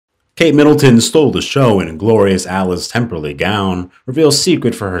Kate Middleton stole the show in a glorious Alice Temperley gown, reveals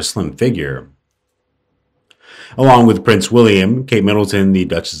secret for her slim figure. Along with Prince William, Kate Middleton, the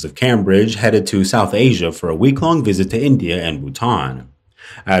Duchess of Cambridge, headed to South Asia for a week-long visit to India and Bhutan.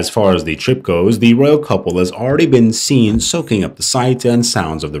 As far as the trip goes, the royal couple has already been seen soaking up the sights and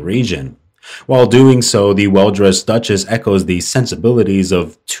sounds of the region. While doing so, the well-dressed Duchess echoes the sensibilities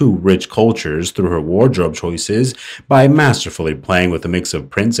of two rich cultures through her wardrobe choices by masterfully playing with a mix of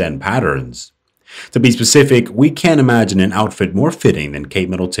prints and patterns. To be specific, we can't imagine an outfit more fitting than Kate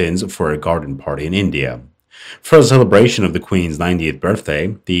Middleton's for a garden party in India. For the celebration of the Queen's 90th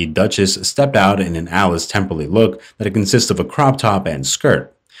birthday, the Duchess stepped out in an Alice Temperley look that consists of a crop top and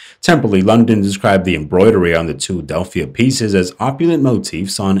skirt. Temperley London described the embroidery on the two Delphia pieces as opulent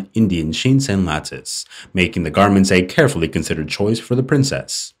motifs on Indian chintz and lattice, making the garments a carefully considered choice for the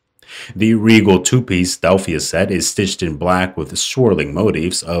princess. The regal two-piece Delphia set is stitched in black with swirling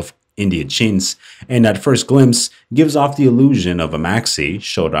motifs of India chintz, and at first glimpse gives off the illusion of a maxi,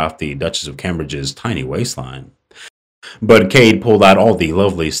 showed off the Duchess of Cambridge's tiny waistline. But Kate pulled out all the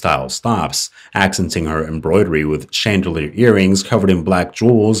lovely style stops, accenting her embroidery with chandelier earrings covered in black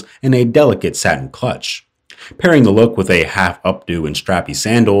jewels and a delicate satin clutch. Pairing the look with a half updo and strappy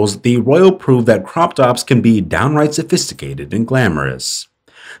sandals, the royal proved that crop tops can be downright sophisticated and glamorous.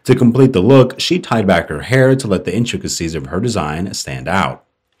 To complete the look, she tied back her hair to let the intricacies of her design stand out.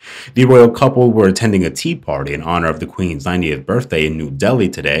 The royal couple were attending a tea party in honor of the Queen's 90th birthday in New Delhi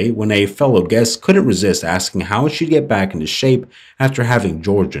today when a fellow guest couldn't resist asking how she'd get back into shape after having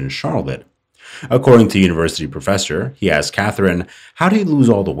George and Charlotte. According to university professor, he asked Catherine, "How do you lose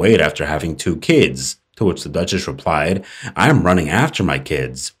all the weight after having two kids?" To which the Duchess replied, "I'm running after my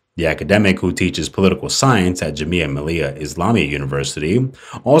kids." The academic, who teaches political science at Jamia Millia Islamia University,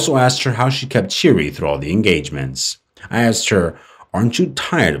 also asked her how she kept cheery through all the engagements. I asked her, "Aren't you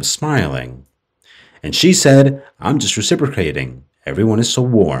tired of smiling?" And she said, "I'm just reciprocating. Everyone is so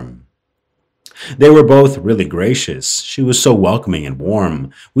warm." They were both really gracious. She was so welcoming and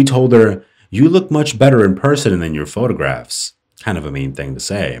warm. We told her, "You look much better in person than your photographs." Kind of a mean thing to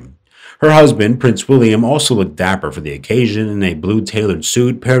say. Her husband, Prince William, also looked dapper for the occasion in a blue tailored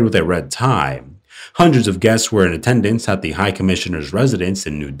suit paired with a red tie. Hundreds of guests were in attendance at the High Commissioner's residence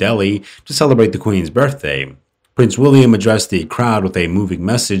in New Delhi to celebrate the Queen's birthday. Prince William addressed the crowd with a moving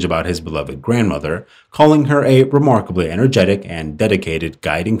message about his beloved grandmother, calling her a remarkably energetic and dedicated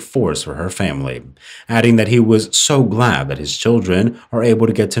guiding force for her family, adding that he was so glad that his children are able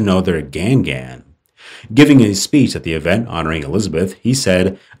to get to know their Gan. Giving a speech at the event honoring Elizabeth, he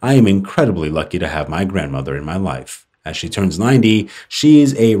said, "I am incredibly lucky to have my grandmother in my life. As she turns 90, she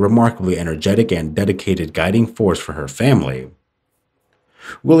is a remarkably energetic and dedicated guiding force for her family."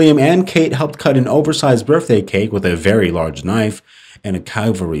 William and Kate helped cut an oversized birthday cake with a very large knife and a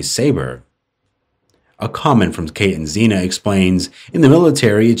cavalry saber. A comment from Kate and Zena explains, "In the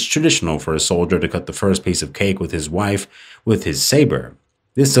military, it's traditional for a soldier to cut the first piece of cake with his wife with his saber.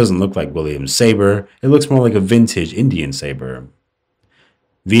 This doesn't look like William's saber, it looks more like a vintage Indian saber."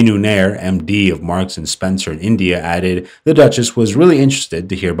 Vinu Nair, MD of Marks & Spencer in India, added, "The Duchess was really interested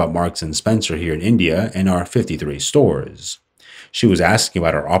to hear about Marks & Spencer here in India and our 53 stores. She was asking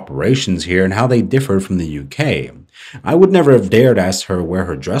about our operations here and how they differed from the UK. I would never have dared ask her where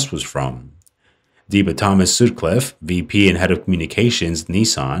her dress was from." Deepa Thomas Sutcliffe, VP and Head of Communications,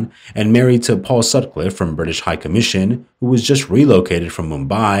 Nissan, and married to Paul Sutcliffe from British High Commission, who was just relocated from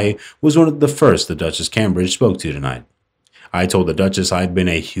Mumbai, was one of the first the Duchess of Cambridge spoke to tonight. "I told the Duchess I'd been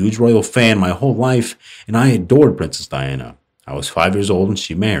a huge royal fan my whole life, and I adored Princess Diana. I was 5 years old when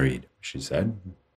she married," she said.